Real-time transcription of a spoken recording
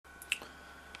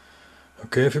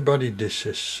Okay everybody, this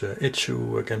is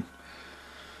Itsu again.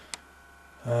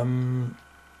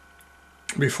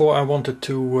 Before I wanted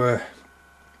to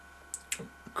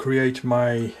create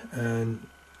my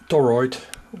toroid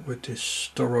with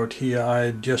this toroid here, I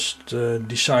just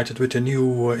decided with the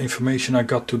new information I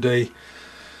got today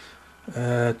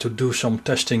to do some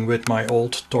testing with my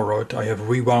old toroid. I have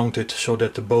rewound it so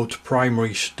that the both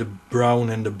primaries, the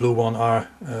brown and the blue one, are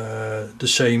the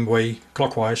same way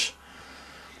clockwise.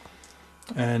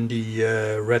 And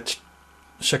the red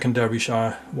secondaries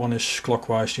are, one is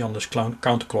clockwise, the other is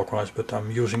counterclockwise, but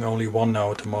I'm using only one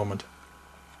now at the moment.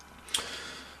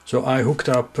 So I hooked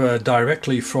up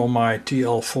directly from my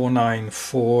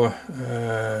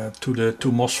TL494 to the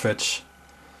two MOSFETs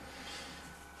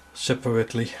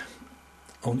separately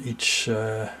on each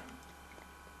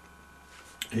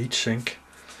heatsink,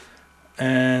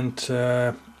 and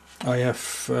I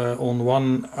have on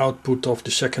one output of the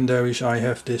secondaries I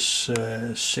have this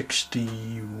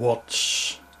 60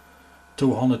 watts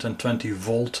 220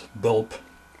 volt bulb,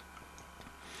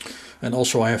 and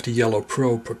also I have the yellow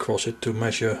probe across it to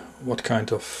measure what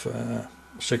kind of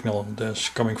signal there's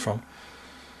coming from.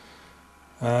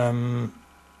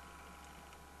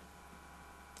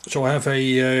 So I have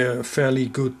a fairly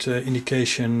good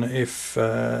indication if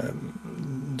the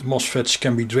MOSFETs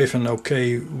can be driven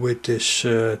okay with this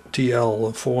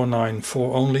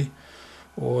TL494 only,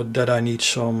 or that I need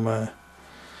some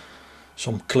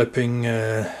clipping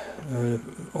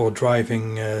or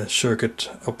driving circuit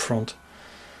up front.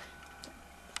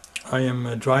 I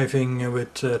am driving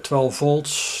with 12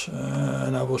 volts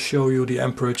and I will show you the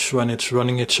amperage when it's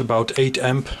running. It's about 8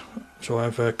 amp. So I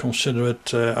have a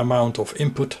considerate amount of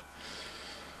input,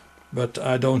 but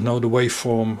I don't know the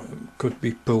waveform, could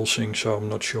be pulsing, so I'm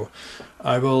not sure.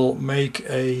 I will make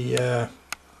a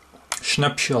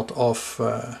snapshot of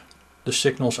the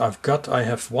signals I've got. I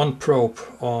have one probe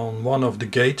on one of the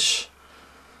gates.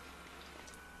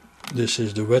 This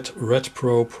is the red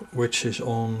probe, which is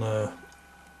on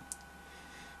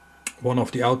one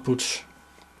of the outputs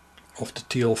of the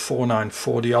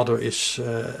TL494, the other is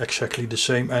exactly the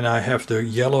same, and I have the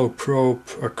yellow probe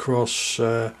across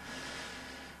the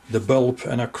bulb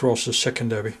and across the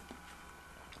secondary,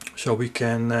 so we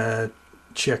can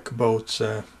check both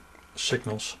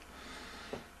signals.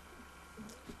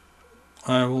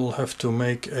 I will have to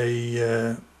make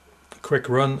a quick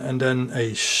run and then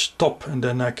a stop, and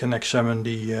then I can examine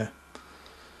the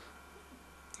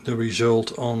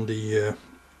result on the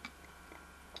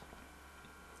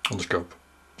scope.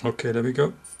 Okay, there we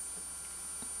go.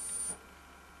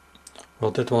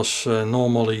 Well, that was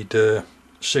normally the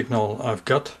signal I've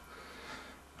got.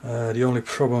 The only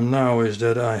problem now is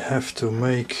that I have to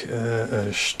make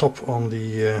a stop on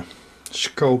the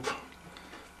scope,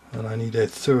 and I need a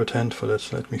third hand for that.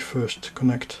 So let me first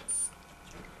connect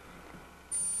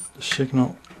the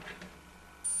signal.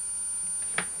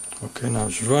 Okay, now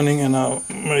it's running, and I'll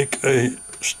make a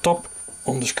stop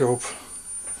on the scope.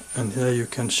 And here you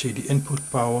can see the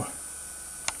input power,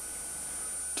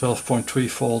 12.3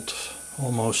 volt,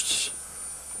 almost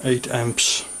 8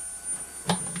 amps.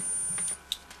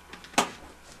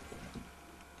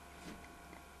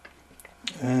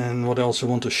 And what else I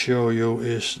want to show you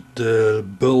is the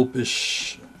bulb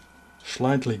is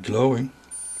slightly glowing.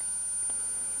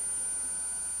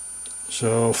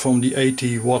 So from the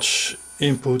 80 watts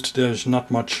input there's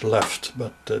not much left,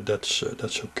 but that's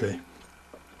okay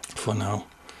for now.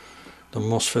 The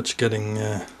MOSFET's getting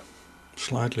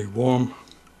slightly warm,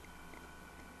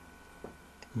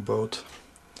 both.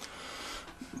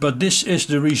 But this is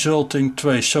the resulting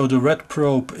trace. So the red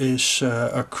probe is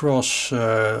across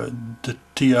the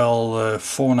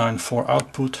TL494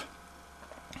 output,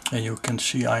 and you can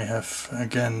see I have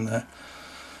again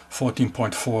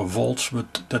 14.4 volts,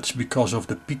 but that's because of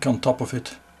the peak on top of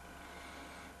it.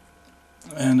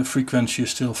 And the frequency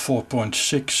is still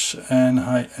 4.6, and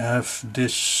I have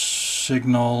this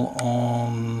signal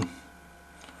on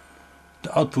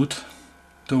the output,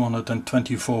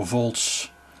 224 volts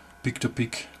peak to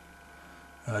peak.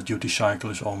 Duty cycle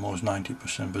is almost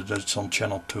 90%, but that's on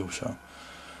channel 2. So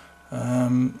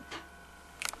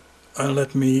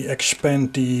let me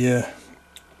expand the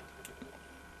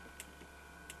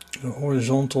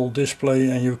horizontal display,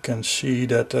 and you can see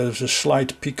that there's a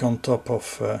slight peak on top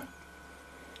of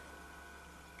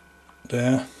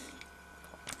there.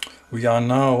 We are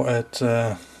now at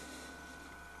 2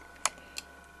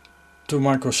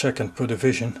 microseconds per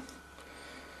division.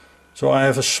 So I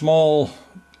have a small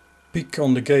peak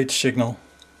on the gate signal.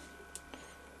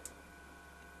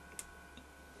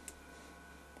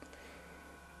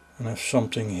 And I have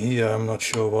something here, I'm not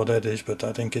sure what that is, but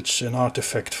I think it's an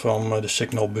artifact from the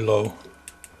signal below.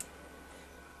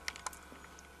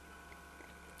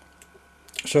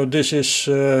 So this is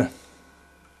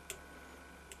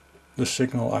the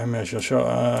signal I measure.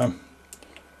 So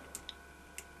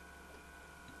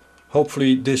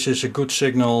hopefully this is a good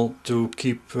signal to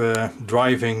keep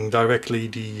driving directly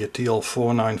the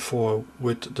TL494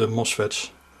 with the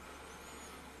MOSFETs.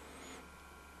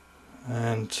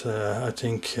 And I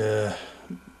think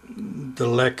the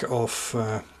lack of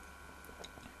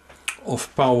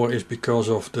power is because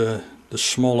of the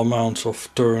small amounts of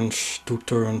turns, 2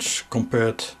 turns,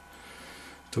 compared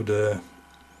to the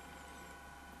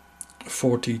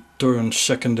 40 turns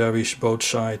secondaries both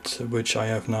sides which I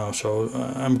have now. So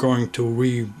I'm going to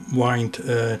rewind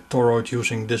toroid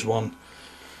using this one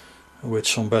with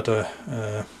some better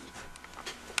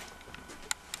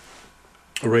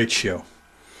ratio.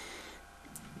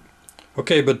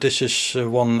 Okay, but this is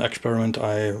one experiment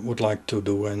I would like to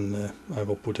do, and I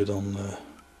will put it on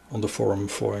the forum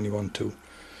for anyone to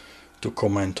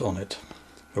comment on it.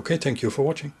 Okay, thank you for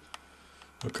watching.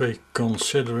 Okay,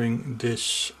 considering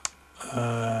this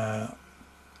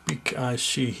peak I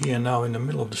see here now in the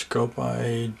middle of the scope,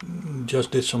 I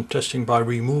just did some testing by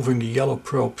removing the yellow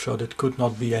probe, so that could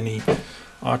not be any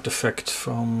artifact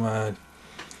from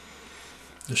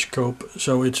the scope.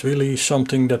 So it's really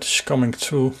something that's coming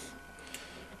through.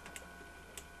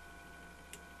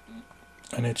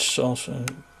 And it's also a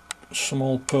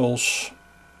small pulse,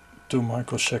 2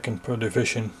 microseconds per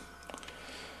division.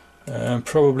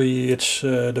 Probably it's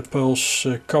the pulse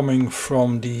coming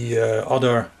from the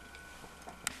other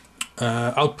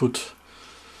output,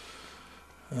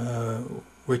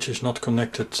 which is not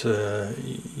connected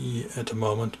at the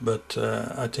moment, but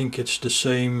I think it's the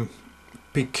same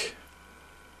peak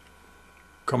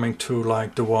coming through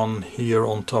like the one here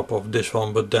on top of this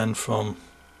one, but then from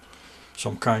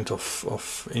some kind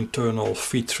of internal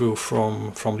feed through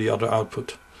from the other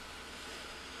output.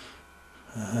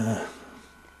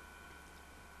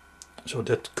 So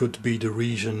that could be the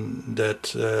reason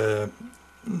that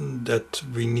that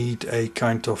we need a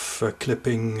kind of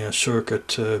clipping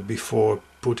circuit before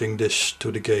putting this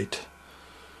to the gate.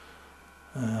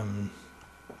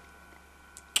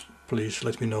 Please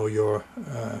let me know your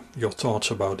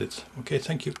thoughts about it. Okay,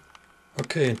 thank you.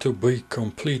 Okay, and to be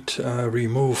complete, I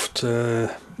removed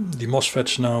the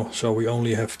MOSFETs now, so we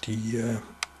only have the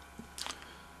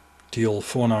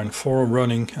TL494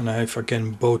 running, and I have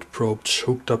again both probes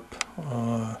hooked up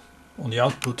on the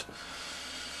output.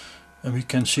 And we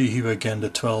can see here again the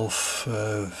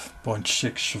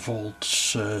 12.6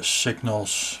 volts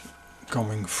signals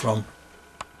coming from.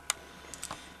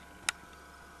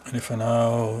 And if I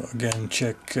now again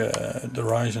check the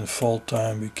rise and fall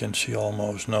time, we can see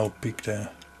almost no peak there.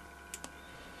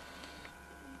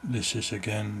 This is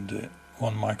again the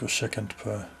 1 microsecond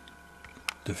per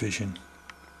division.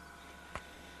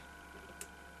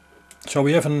 So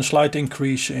we have a slight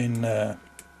increase in a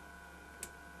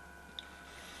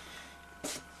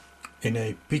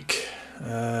peak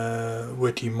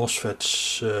with the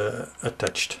MOSFETs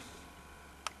attached.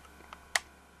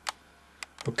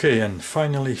 Okay, and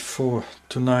finally for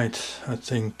tonight, I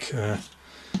think I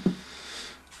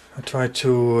tried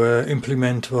to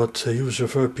implement what user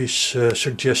Verpis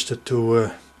suggested,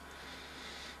 to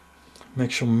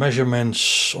make some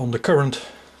measurements on the current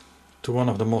to one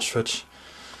of the MOSFETs.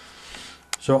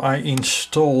 So I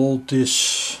installed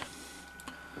this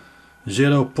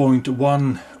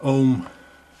 0.1 ohm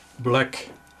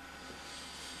black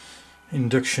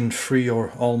induction free or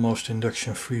almost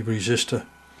induction free resistor.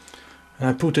 And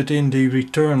I put it in the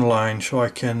return line so I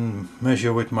can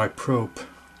measure with my probe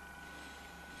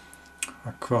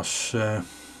across the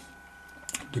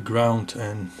ground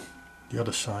and the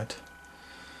other side.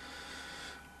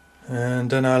 And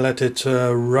then I let it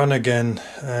run again.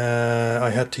 I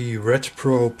had the red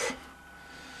probe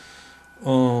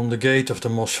on the gate of the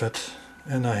MOSFET,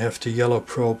 and I have the yellow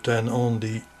probe then on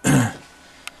the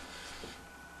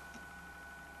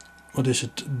what is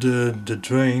it, the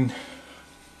drain.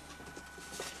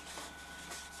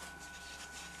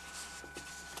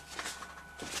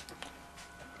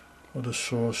 Or the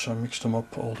source. I mix them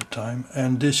up all the time,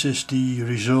 and this is the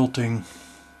resulting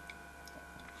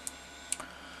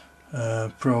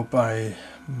probe. I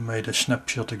made a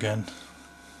snapshot again,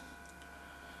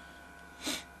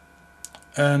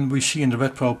 and we see in the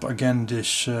red probe again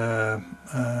this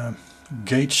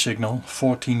gate signal,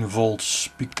 14 volts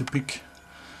peak to peak,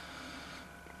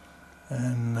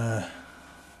 and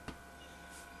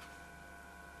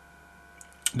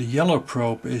the yellow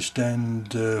probe is then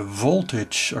the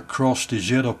voltage across the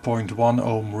 0.1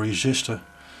 ohm resistor.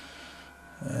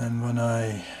 And when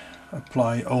I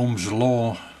apply Ohm's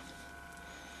law,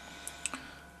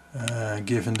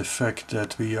 given the fact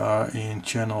that we are in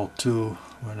channel 2,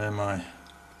 where am I,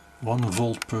 1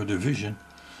 volt per division.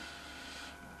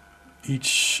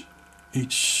 Each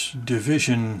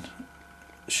division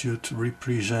should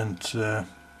represent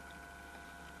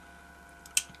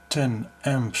 10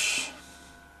 amps.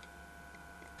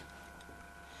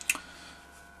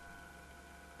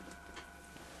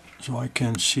 So I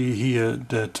can see here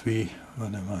that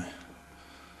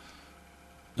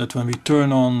that when we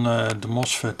turn on the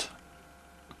MOSFET,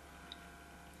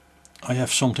 I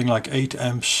have something like 8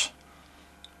 amps,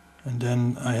 and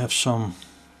then I have some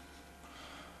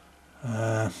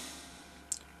I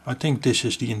think this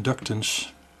is the inductance,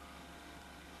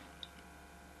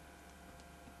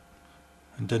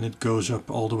 and then it goes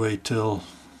up all the way till,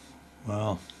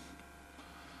 well,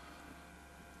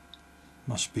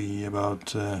 must be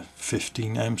about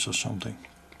 15 amps or something,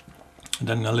 and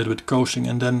then a little bit coasting,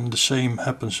 and then the same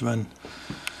happens when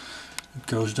it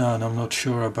goes down. I'm not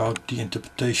sure about the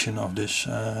interpretation of this.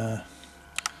 Let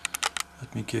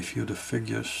me give you the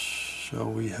figures. So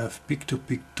we have peak to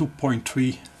peak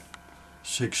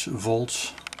 2.36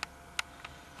 volts,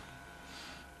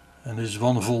 and this is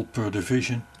 1 volt per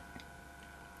division,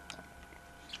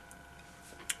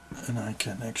 and I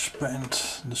can expand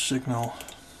the signal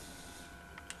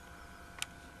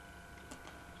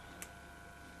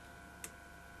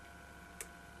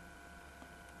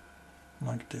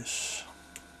like this.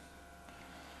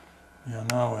 We are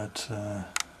now at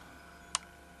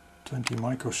 20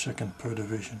 microseconds per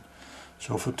division.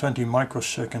 So for 20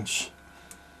 microseconds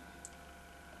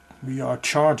we are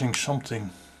charging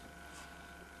something.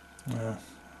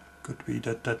 Could be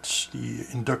that that's the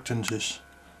inductance is,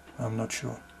 I'm not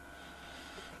sure.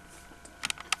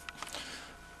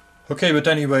 Okay, but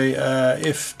anyway,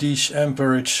 if these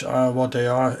amperage are what they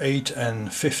are, 8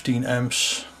 and 15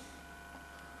 amps,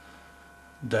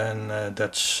 then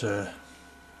that's a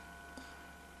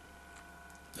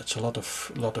lot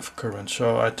of current.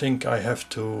 So I think I have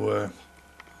to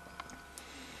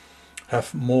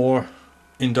have more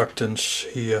inductance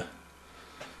here,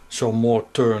 so more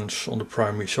turns on the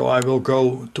primary. So I will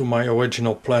go to my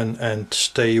original plan and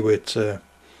stay with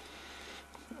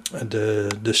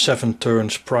the 7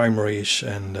 turns primaries,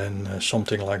 and then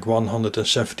something like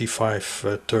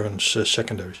 175 turns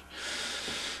secondaries.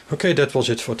 Okay, that was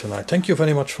it for tonight. Thank you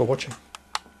very much for watching.